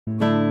刈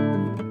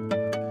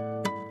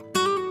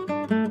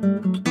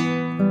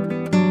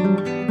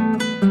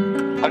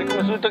り込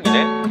みするとき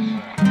ね、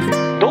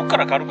どっか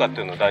ら刈るかっ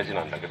ていうのが大事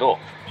なんだけど、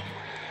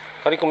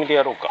刈り込みで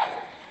やろうか。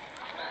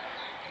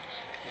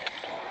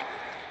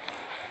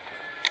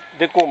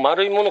でこう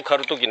丸いものを刈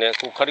るときね、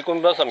こう刈り込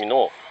みばさみ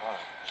の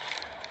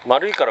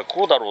丸いから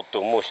こうだろうって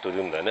思う人い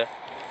るんだよね。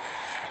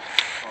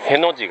へ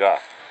の字が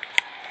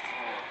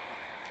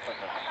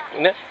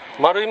ね、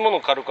丸いもの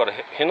を刈るから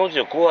への字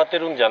をこう当て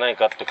るんじゃない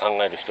かって考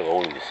える人が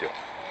多いんですよ。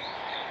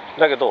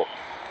だけど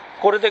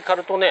これで刈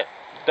るとね、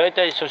だい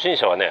たい初心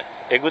者はね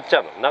えぐっち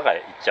ゃうの、中へ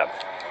行っちゃうの。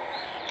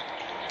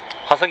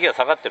刃先が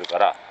下がってるか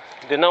ら、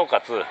でなおか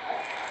つ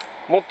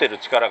持ってる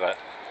力が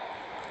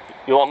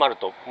弱まる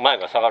と前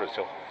が下がるでし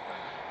ょ。だか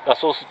ら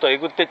そうするとえ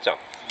ぐってっちゃう、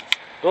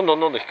どん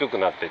どん低く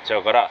なっていっちゃ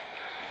うから、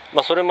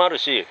それもある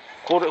し、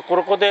こ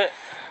こで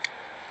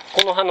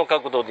この刃の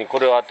角度にこ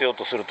れを当てよう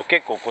とすると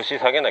結構腰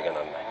下げなきゃ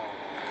なんない。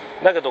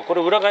だけどこ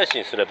れ裏返し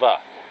にすれ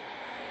ば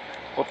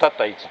こう立っ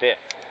た位置で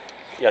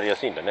やりや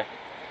すいんだね。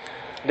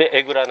で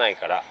えぐらない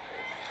から。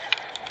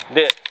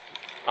で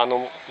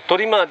ト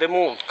リマーで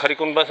も刈り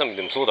込みばさみ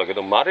でもそうだけ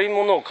ど、丸い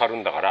ものを刈る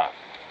んだから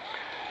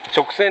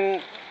直線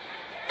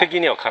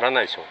的には刈ら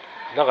ないでしょ。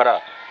だか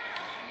ら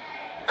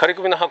刈り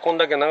込みの刃こん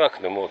だけ長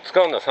くても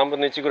使うのは3分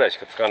の1ぐらいし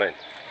か使わない。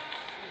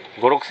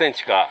5、6セン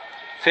チか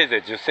せいぜい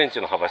10センチ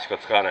の幅しか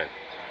使わない。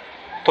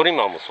トリ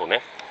マーもそう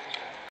ね、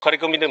刈り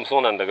込みでもそ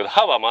うなんだけど、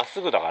刃はまっす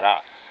ぐだか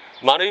ら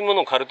丸いも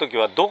のを刈るとき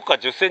はどこか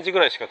10センチぐ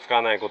らいしか使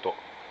わないこと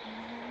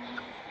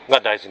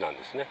が大事なん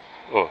ですね。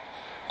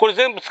これ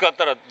全部使っ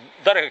たら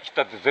誰が切っ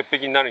たって絶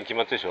壁になるに決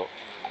まってるでしょ。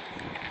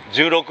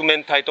16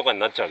面体とかに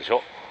なっちゃうでし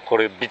ょ。こ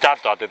れビタ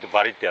ッと当てて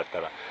バリッてやった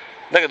ら。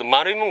だけど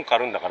丸いもの刈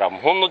るんだからも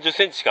うほんの10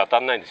センチしか当た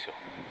らないんですよ。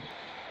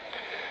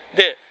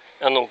で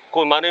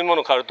こういう丸いも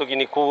のを刈るとき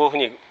にこういうふう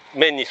に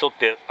面に沿っ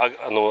て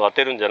当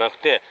てるんじゃなく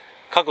て、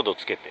角度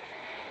つけて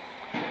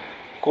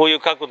こうい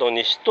う角度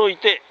にしとい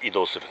て移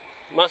動する。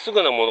まっす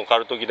ぐなものを刈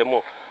るときで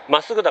もま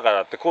っすぐだか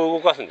らってこう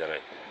動かすんじゃな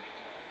い。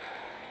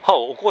刃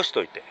を起こし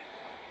といて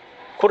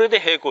これで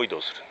平行移動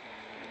する。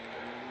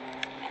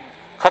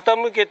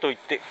傾けとい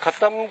て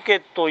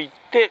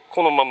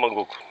このまま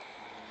動く。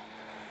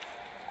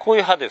こうい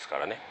う刃ですか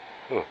らね。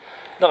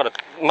だから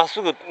まっ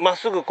す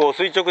ぐこう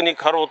垂直に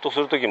刈ろうとす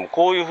る時も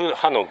こういう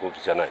刃の動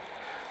きじゃない。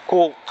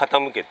こう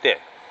傾けて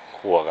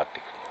こう上がって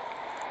いく、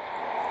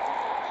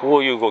こ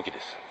ういう動き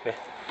ですね。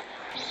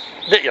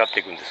でやって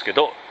いくんですけ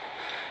ど、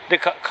で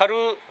刈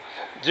る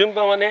順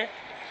番はね、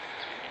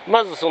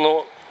まずそ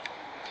の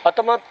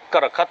頭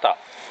から肩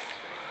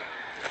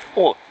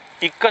を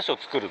1箇所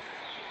作る。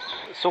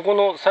そこ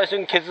の最初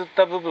に削っ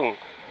た部分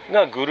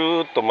がぐる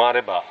ーっと回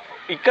れば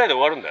1回で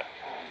終わるんだよ。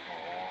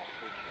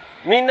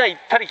みんな行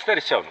ったり来た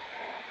りしちゃうの。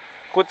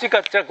こっち買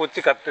っちゃこっ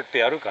ち買ってって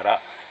やるか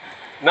ら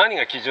何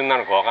が基準な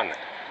のか分かんない。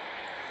だ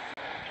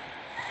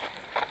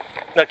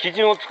から基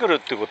準を作るっ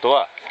てこと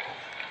は、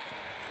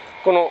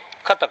この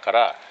肩か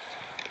ら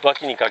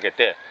脇にかけ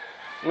て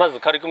まず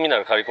刈り込みな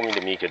ら刈り込み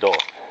でもいいけど、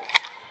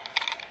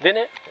で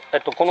ね、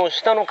この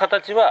下の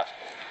形は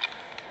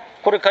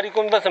これ刈り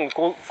込みばさみ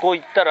こうい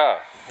ったら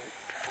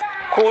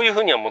こういうふ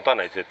うには持た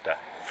ない。絶対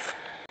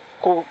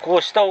こ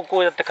う下をこ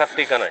うやって刈っ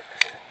ていかない。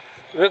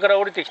上から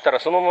降りてきたら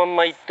そのまん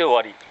ま行って終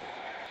わり。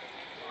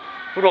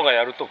プロが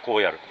やるとこ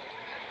うやる。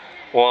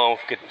お椀を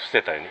伏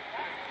せたように。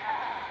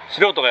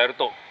素人がやる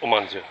とおま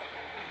んじゅう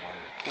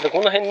で、こ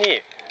の辺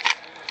に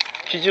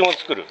基準を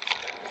作る。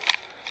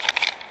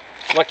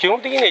基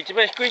本的には一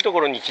番低いと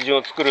ころに基準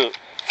を作る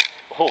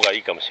方がい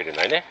いかもしれ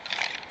ないね。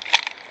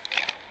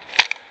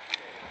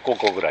こ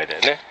こぐらいだ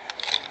よね。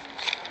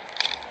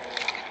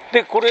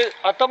でこれ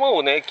頭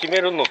をね決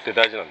めるのって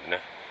大事なんでね。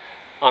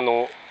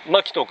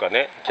薪とか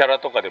ねキャラ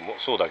とかでも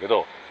そうだけ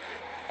ど、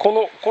こ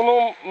の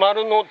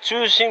丸の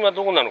中心は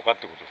どこなのかっ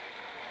てことで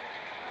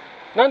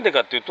す。なんで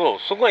かっていうと、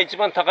そこが一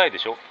番高いで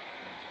しょ。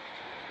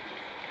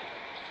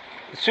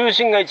中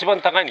心が一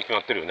番高いに決ま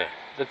ってるよね。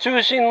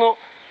中心の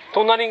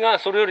隣が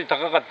それより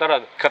高かった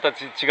ら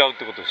形違うっ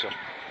てことでしょ。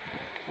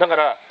だか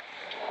ら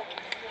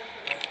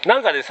な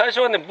んかね、最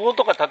初はね棒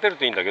とか立てる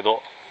といいんだけ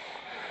ど、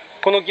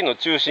この木の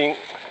中心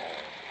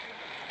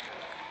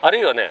ある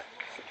いはね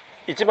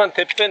一番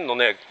てっぺんの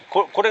ね、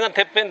これが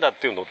てっぺんだっ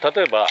ていうのを、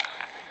例えば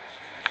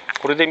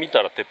これで見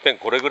たらてっぺん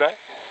これぐらい。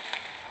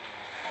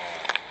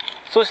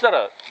そした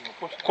ら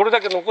これ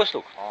だけ残して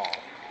おく。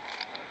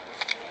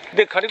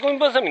で刈り込み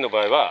ばさみの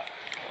場合は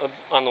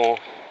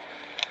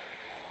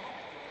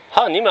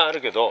刃2枚あ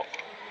るけど、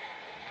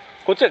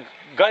こっちは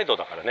ガイド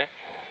だからね、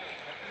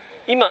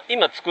今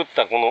作っ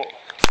たこの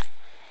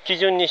基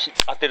準に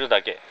当てる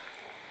だけ。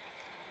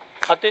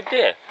当て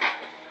て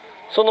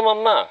そのま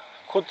んま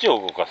こっちを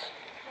動かす。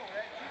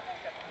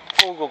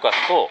こう動か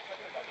すと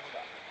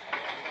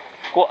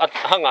こ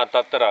う刃が当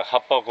たったら葉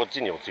っぱはこっ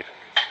ちに落ちる。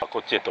こ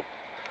っちへ飛ぶ。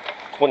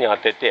ここに当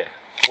てて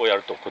こうや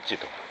るとこっちへ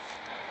飛ぶ。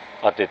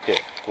当て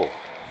てこう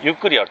ゆっ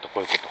くりやると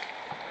こういうこと。こ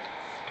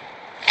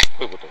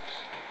ういうことです。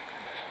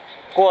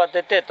こう当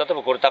てて、例え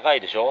ばこれ高い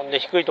でしょ。で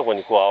低いところ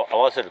にこう合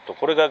わせると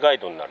これがガイ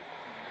ドになる。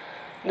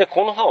で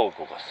この刃を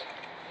動かす。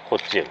こっ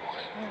ちへ動か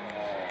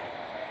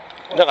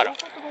す。だから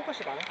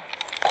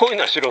こういう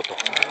のは素人。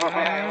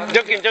ジ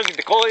ョキンジョキンっ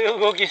てこういう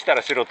動きした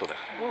ら素人だ。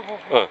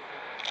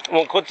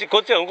もうこっち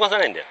は動かさ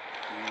ないんだよ。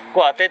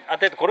こう当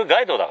てて、これガ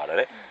イドだから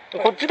ね。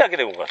こっちだけ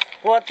で動かす。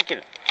こうやって切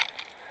る。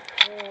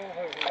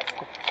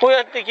こう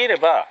やって切れ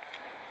ば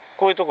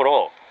こういうところ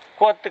を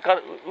こうやって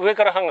上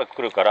から刃が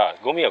来るから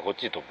ゴミはこっ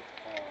ちに飛ぶ。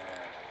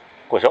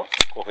こうでしょ。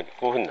こういう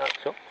ふうになる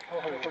でしょ。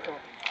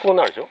こう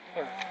なるでしょ。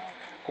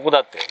ここだ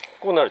って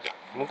こうなるじゃ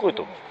ん。向こうに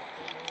飛ぶ。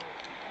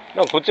だ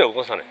からこっちは動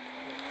かさない。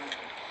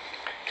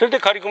それで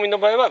刈り込みの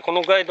場合はこ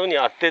のガイドに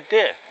当て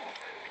て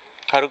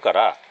刈るか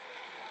ら、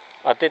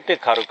当てて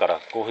刈るから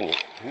こういうふ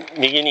うに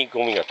右に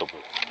ゴミが飛ぶ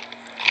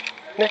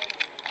ね。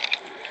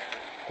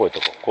こういう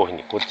とこ、こういうふう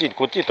にこっちに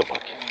飛ぶわ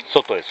け。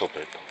外へと、ね、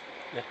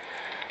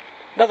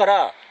だか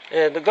ら、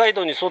ガイ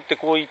ドに沿って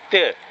こう行っ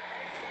て、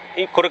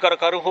これから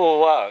刈る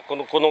方はこ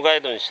のガ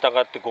イドに従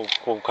ってこ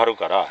う刈る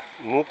から、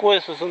向こう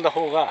へ進んだ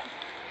方が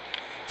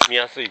見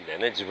やすいんだよ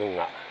ね、自分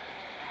が。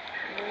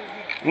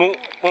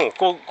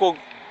こう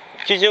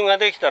基準が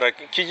できたら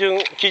基準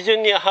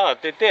に刃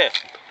当てて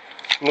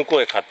向こ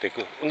うへ刈ってい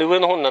く。で上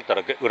の方になった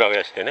ら裏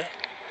返してね、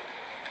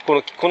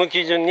この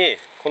基準に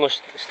この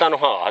下の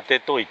刃を当て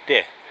とい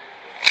て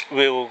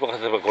上を動か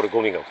せばこれ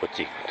ゴミがこっ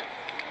ち行く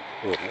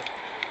と、ね、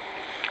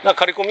だ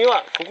から刈り込み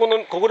は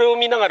これを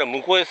見ながら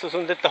向こうへ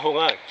進んでいった方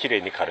がきれ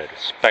いに刈れる。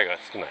失敗が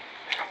少ない。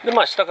で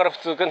下から普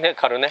通ね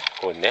刈るね、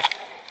こういうね、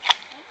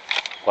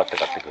こうやって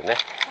刈っていくね、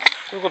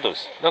そういうことで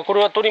す。だからこ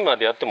れはトリマー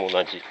でやっても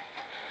同じ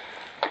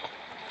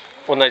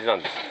な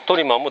んです。ト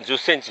リマーも10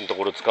センチのと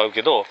ころを使う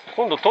けど、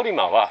今度トリ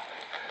マーは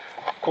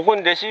ここ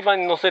にレシーバー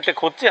に乗せて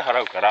こっちへ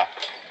払うから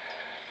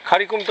刈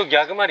り込みと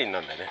逆回りにな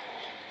るんだよね。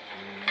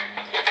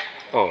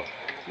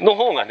の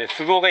方がね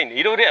都合がいいんで、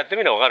いろいろやって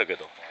みれば分かるけ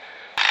ど、っ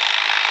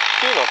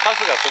ていうのはカス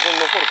がそこに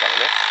残るからね。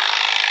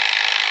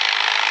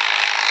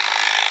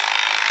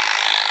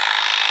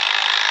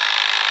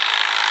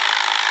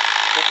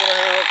ここら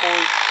辺はこうい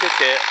って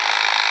て、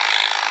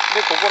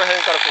でここら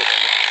辺からこうだよ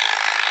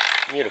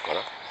ね。見えるか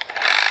な。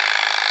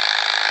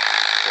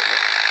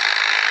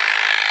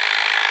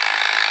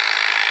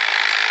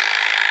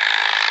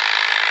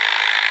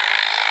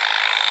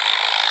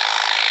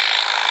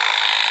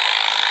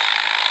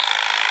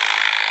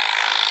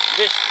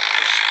で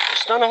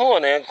下の方は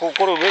ね、これ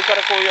上か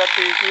らこうやっ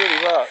ていくよ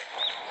りは、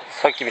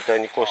さっきみた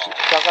いにこう下か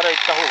らいっ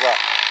た方が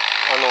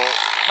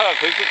刃が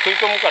食い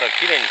込むから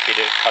きれいに刈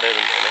れるん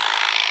だよ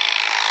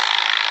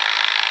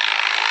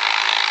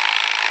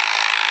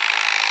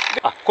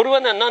ね。これは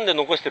ね、なんで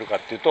残してるかっ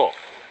ていうと、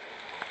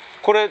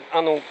これ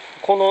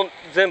この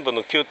全部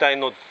の球体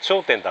の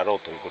頂点だろう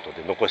ということ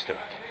で残してる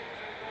わけ。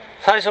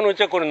最初のう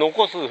ちはこれ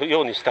残す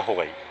ようにした方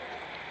がいい。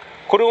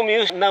これを見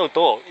失う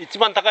と一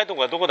番高いと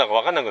ころがどこだか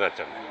分かんなくなっ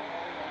ちゃうん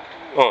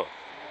だよ。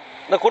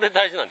だこれ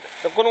大事なんだよ。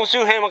この周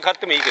辺は買っ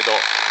てもいいけど、こ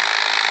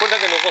れだ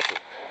け残す。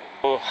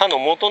刃の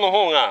元の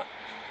方が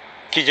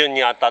基準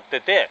に当たっ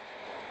てて、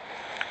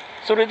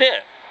それ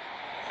で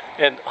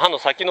刃の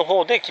先の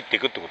方で切ってい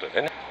くってことだ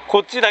よね。こ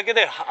っちだけ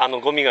で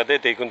ゴミが出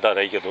ていくんだ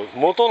らいいけど、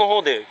元の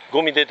方で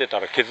ゴミ出てた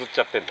ら削っ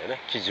ちゃってんだよね、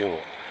基準を。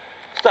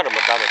そしたらダ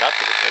メだってことだよね。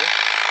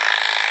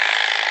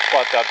こ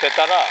うやって当て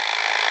たら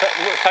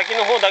先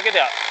の方だけで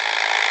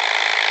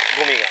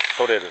ゴミが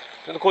取れる。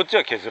こっち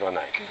は削ら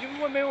ない。基準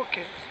を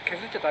削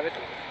っちゃダメって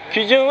ことです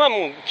ね。基準は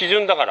もう基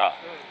準だから、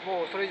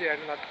もうそれ以上や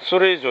るなって。そ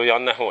れ以上や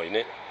んない方がいい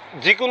ね。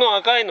軸の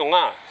赤いの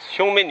が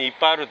表面にいっ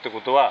ぱいあるって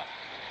ことは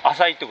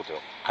浅いってこと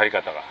よ、刈り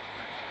方が。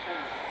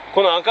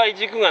この赤い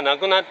軸がな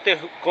くなって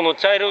この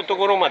茶色いと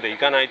ころまでい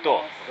かない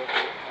と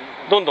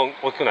どんどん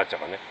大きくなっちゃう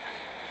からね。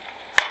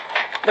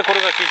でこ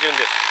れが基準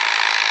です。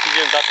基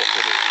準だとす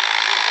る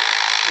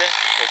ね。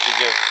基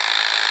準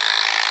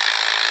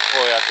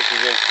こうやって基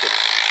準作る。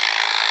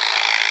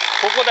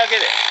ここだけ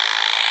で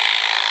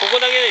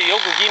よ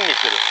く吟味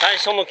する。最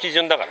初の基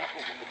準だから、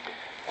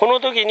こ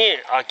の時に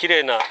綺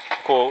麗な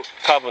こ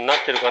うカーブにな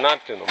ってるかなっ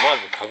ていうのをま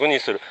ず確認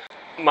する。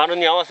丸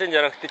に合わせるんじ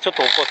ゃなくて、ちょっ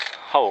と起こす。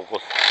刃を起こ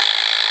す。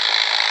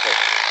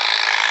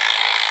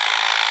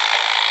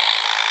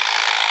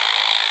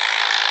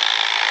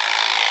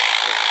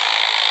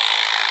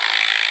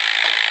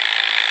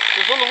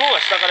その方が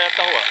下からやっ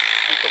た方がいい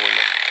と思いま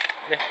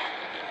すね。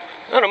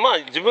だから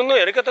自分の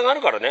やり方があ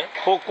るからね。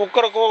こっ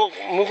からこう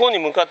向こうに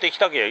向かって行き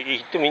たきゃ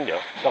行ってもいいんだよ。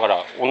だか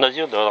ら同じ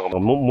ようだから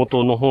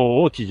元の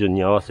方を基準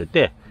に合わせ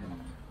て、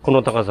こ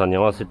の高さに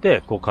合わせ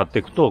てこう刈って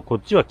いくと、こ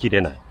っちは切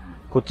れない。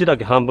こっちだ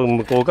け半分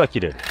向こうが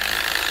切れる。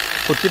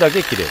こっちだ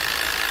け切れる。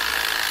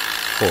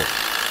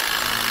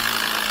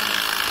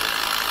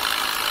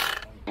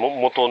こう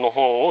元の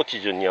方を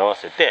基準に合わ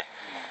せて、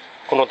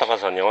この高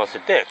さに合わせ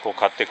てこう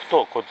刈っていく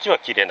と、こっちは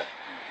切れない。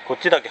こっ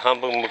ちだけ半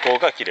分向こう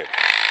が切れる。こ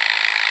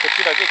っ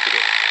ちだけ切れ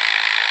る。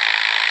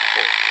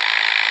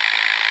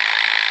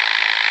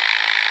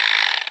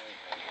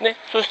こうね、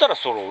そしたら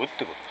揃うっ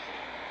てこ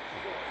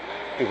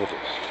ということで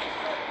す。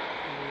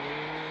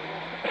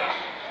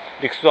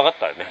理屈分かっ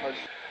たよね。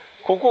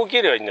ここを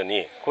切ればいいの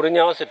に、これに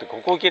合わせて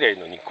ここを切ればいい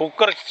のに、ここ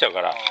から切っちゃう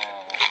から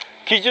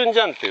基準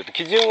じゃんって言うと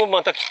基準を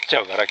また切っち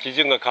ゃうから基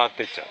準が変わっ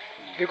ていっちゃう。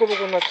デコボ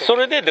コになっちゃう。そ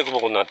れでデコボ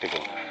コになっていくん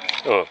だ。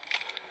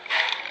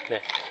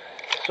ね、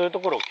そういうと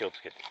ころを気を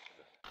つけて。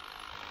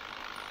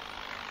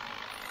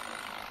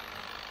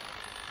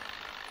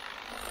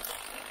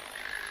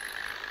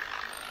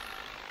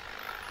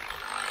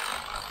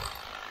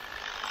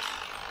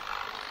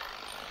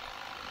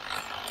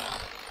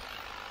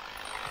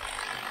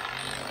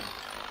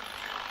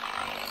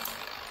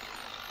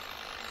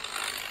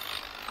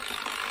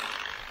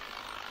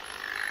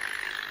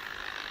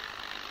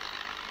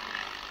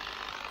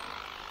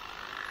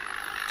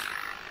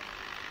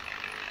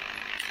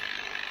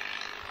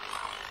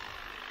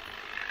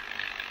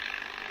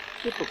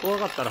ちょっと怖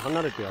かったら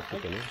離れてやって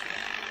てね。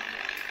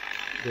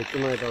別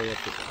の枝をやっ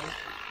ててね。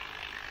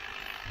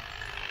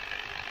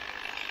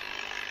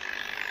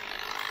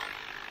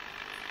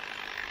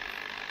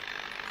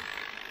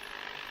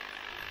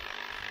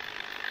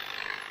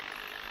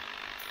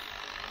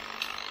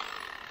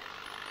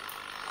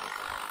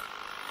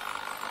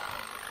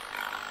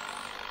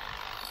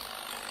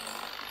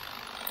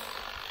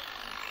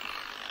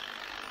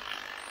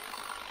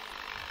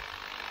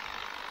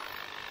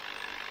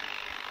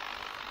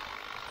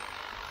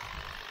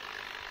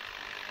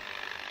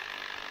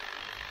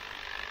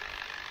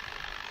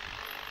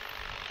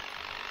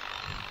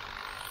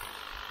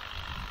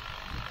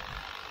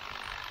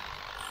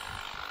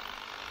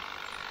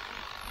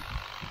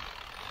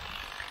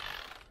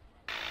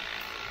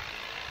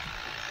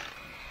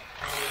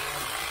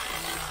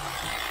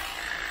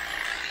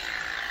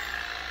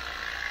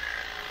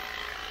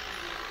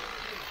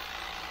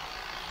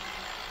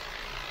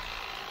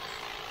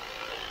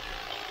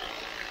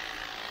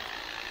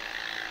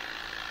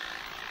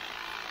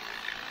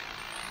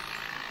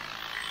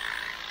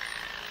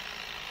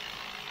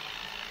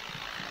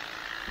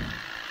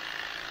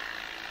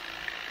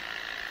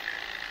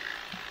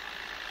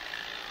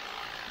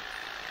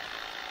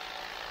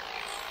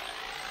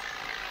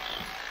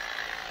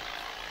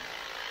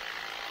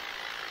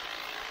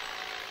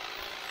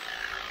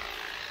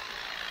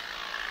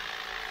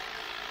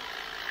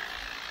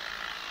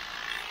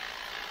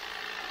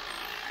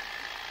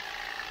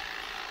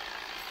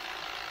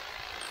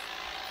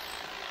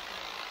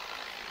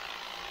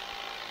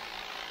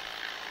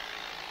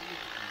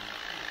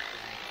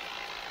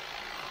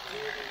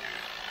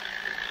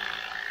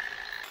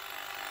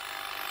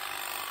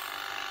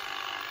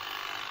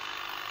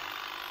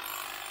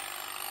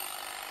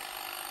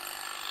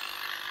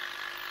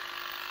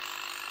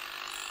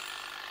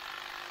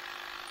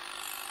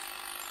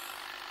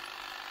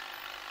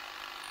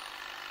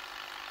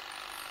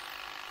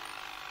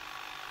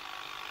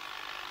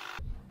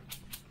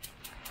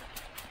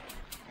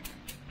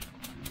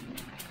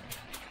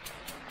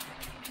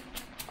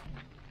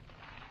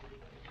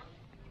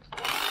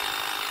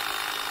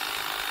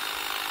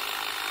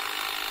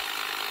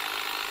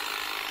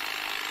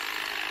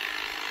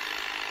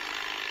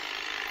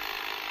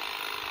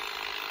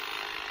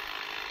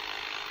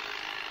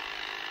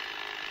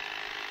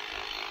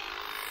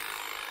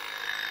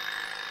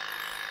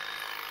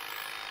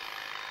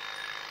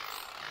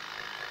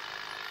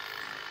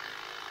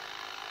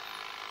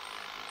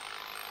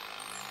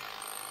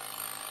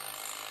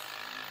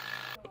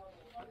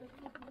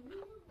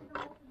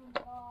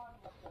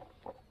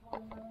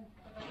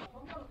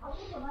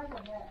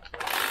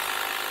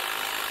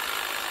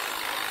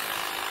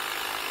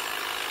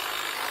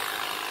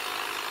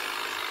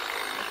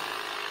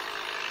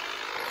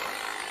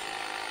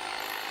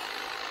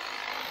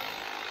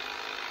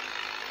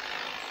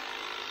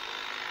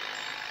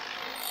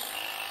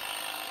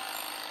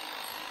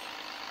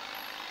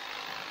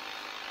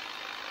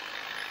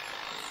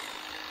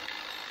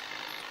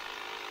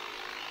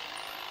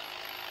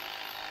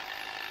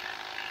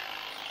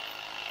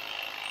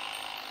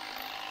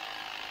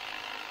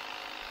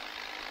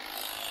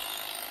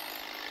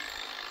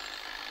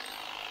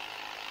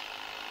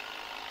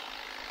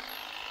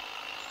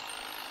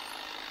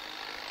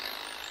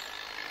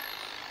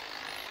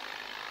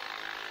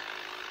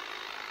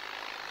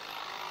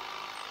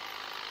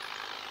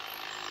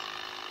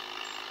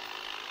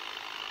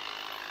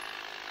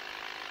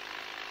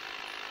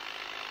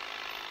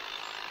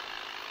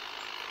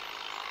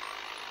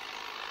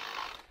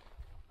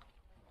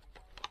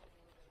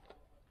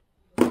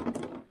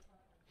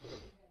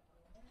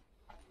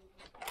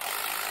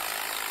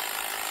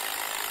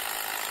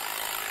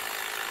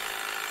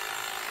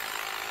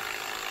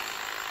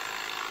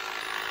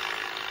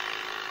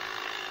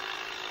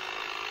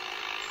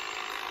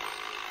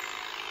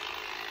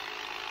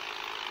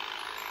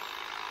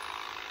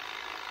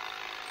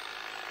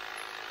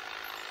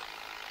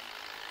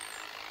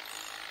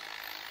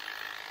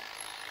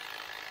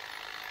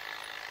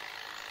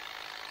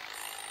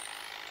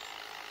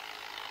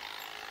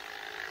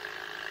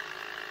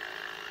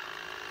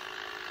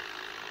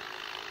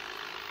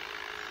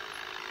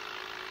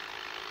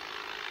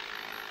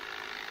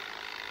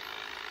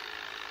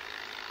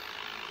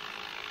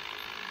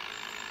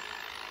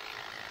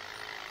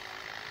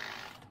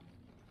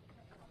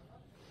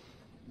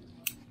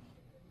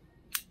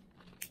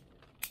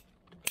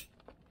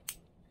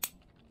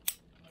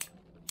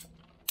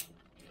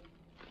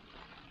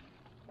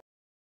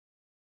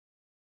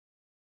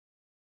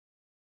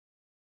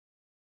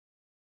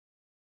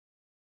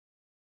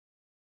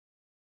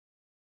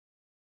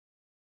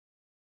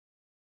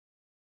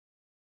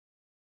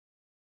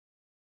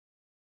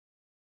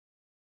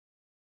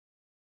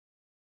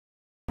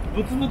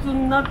ブツブツ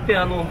になって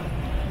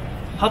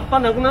葉っぱ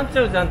なくなっち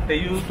ゃうじゃんって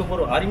いうとこ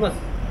ろあります。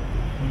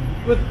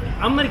これ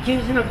あんまり気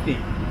にしなくていい。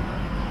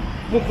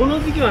もうこの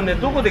時期はね、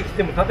どこで切っ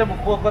ても、例えば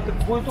こうやって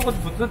こういうところ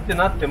でブツって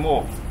なって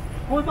も、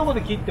こういうところ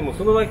で切っても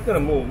その脇から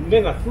もう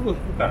芽がすぐ吹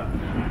くから、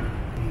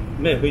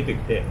芽吹いてき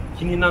て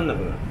気にならなく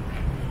なる。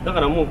だか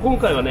らもう今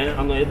回はね、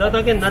枝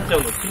だけになっちゃ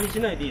うの気にし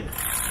ないでいいです。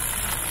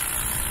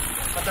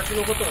形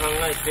のことを考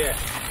えて、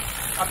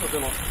あと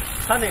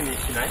種に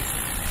しない、こ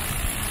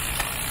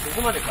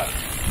こまで刈る。こ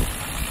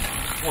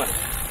こまで。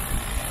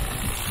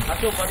多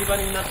少バリバ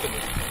リになっても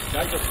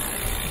大丈夫。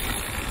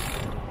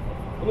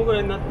このぐら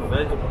いになっても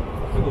大丈夫。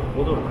すぐ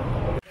戻る。こ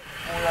う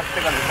やっ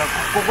てから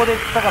ここで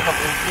高さ1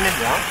年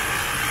じゃん。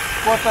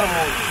こうやったらも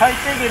う最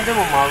低限で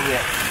も真上。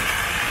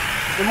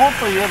でもっ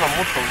と言えばも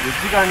っと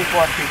内側にこ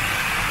うやって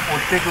押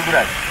していくぐ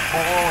らい。こ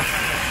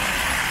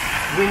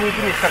う上に行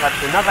くに従っ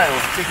て中へ押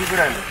していくぐ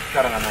らいの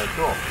力がない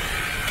と、こ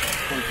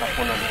ういう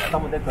格好なんで、下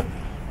もでっかく。で、こ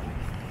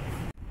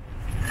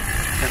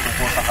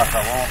こ高さ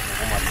をこ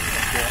こまで入れ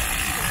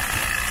て。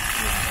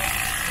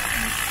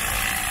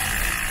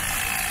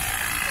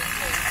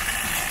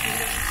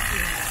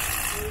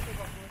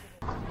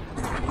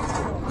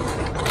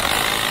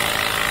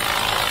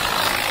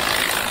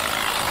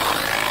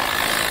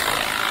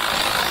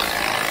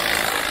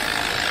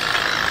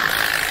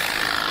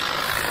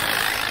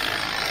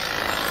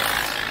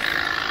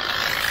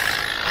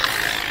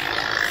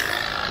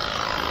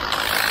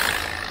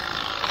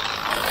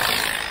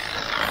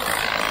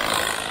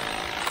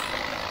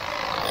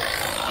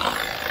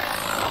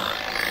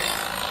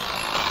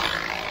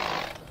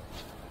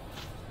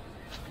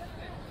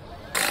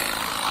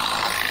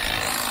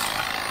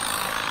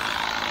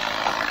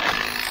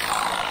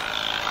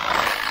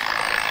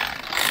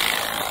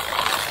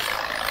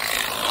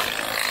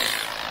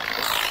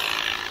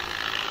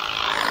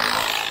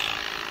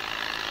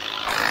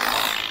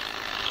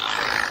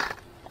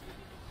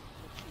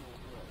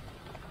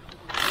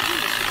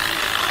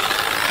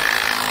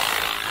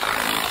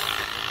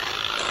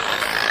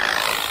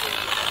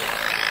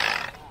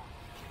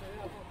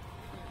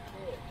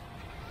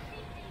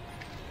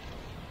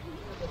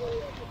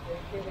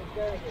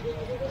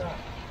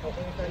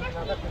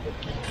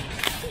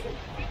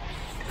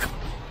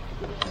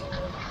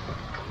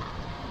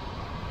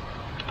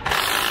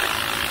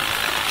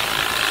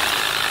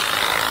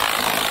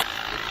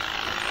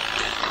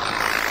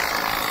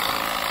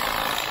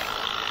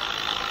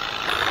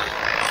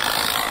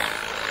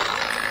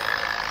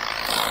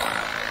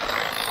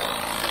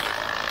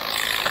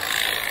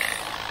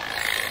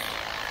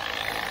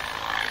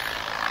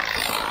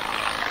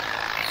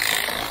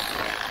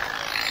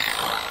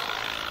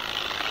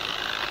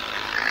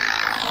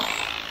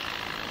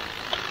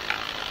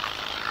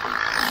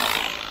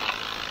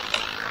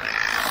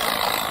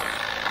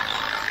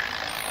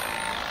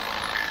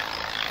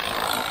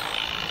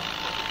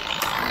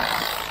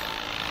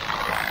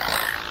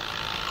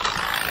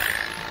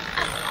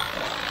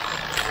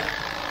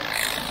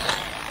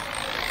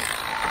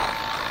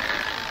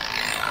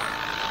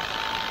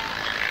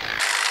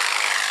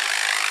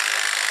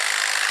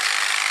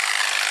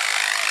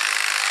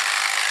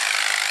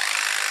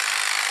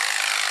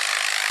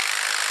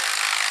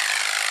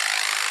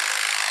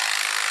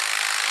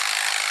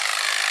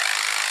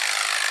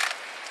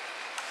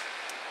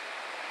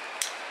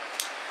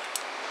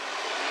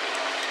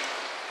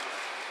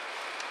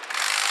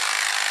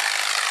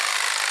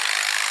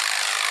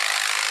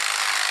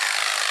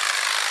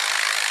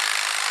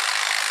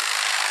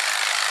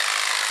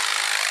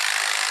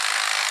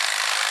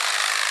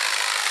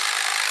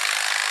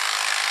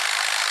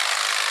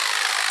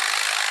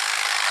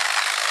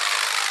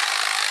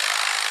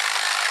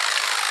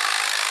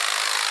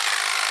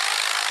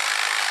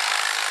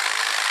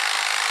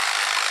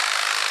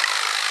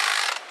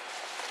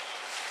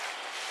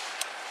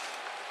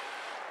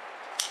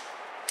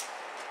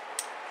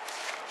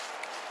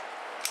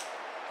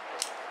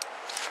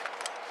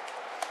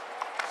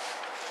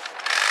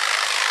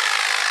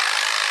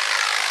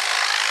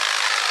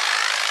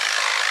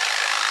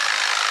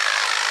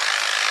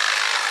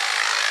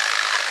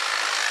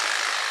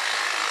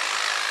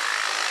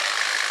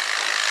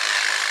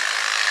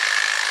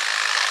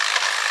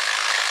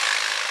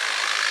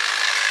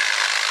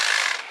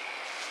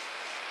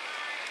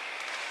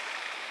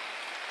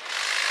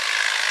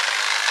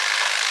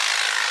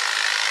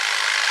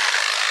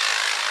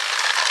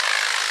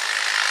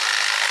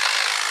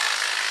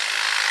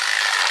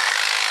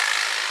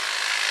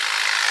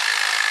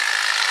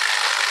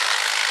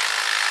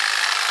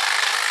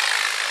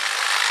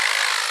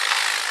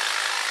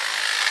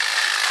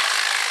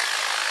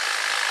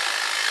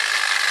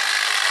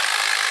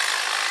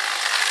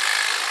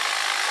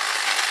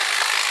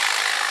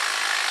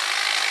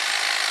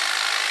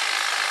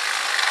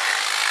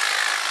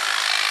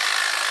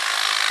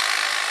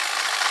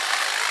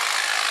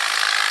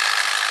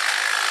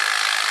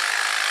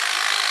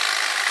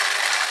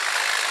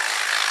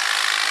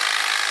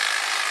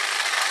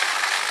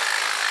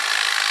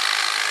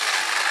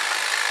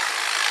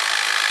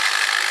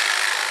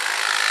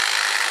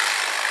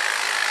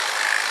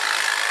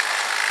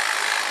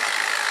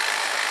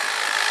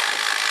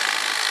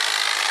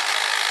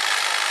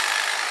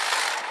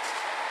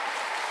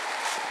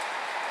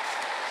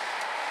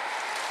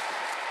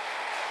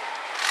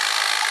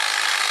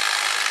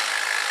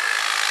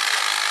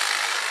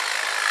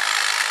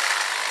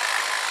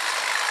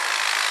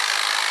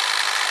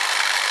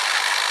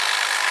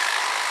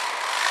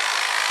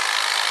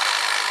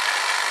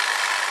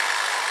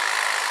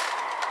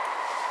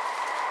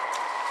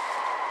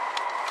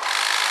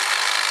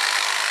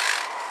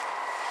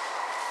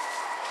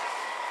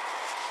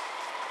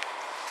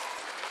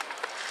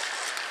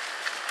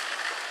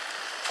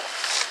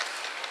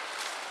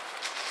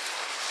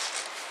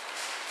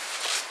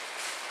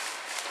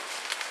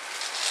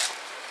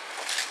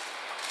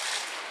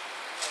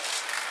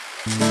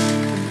ご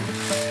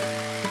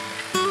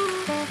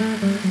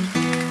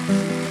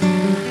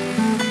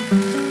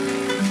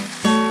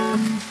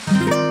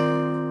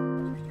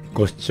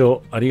視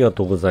聴ありが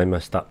とうございま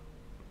した。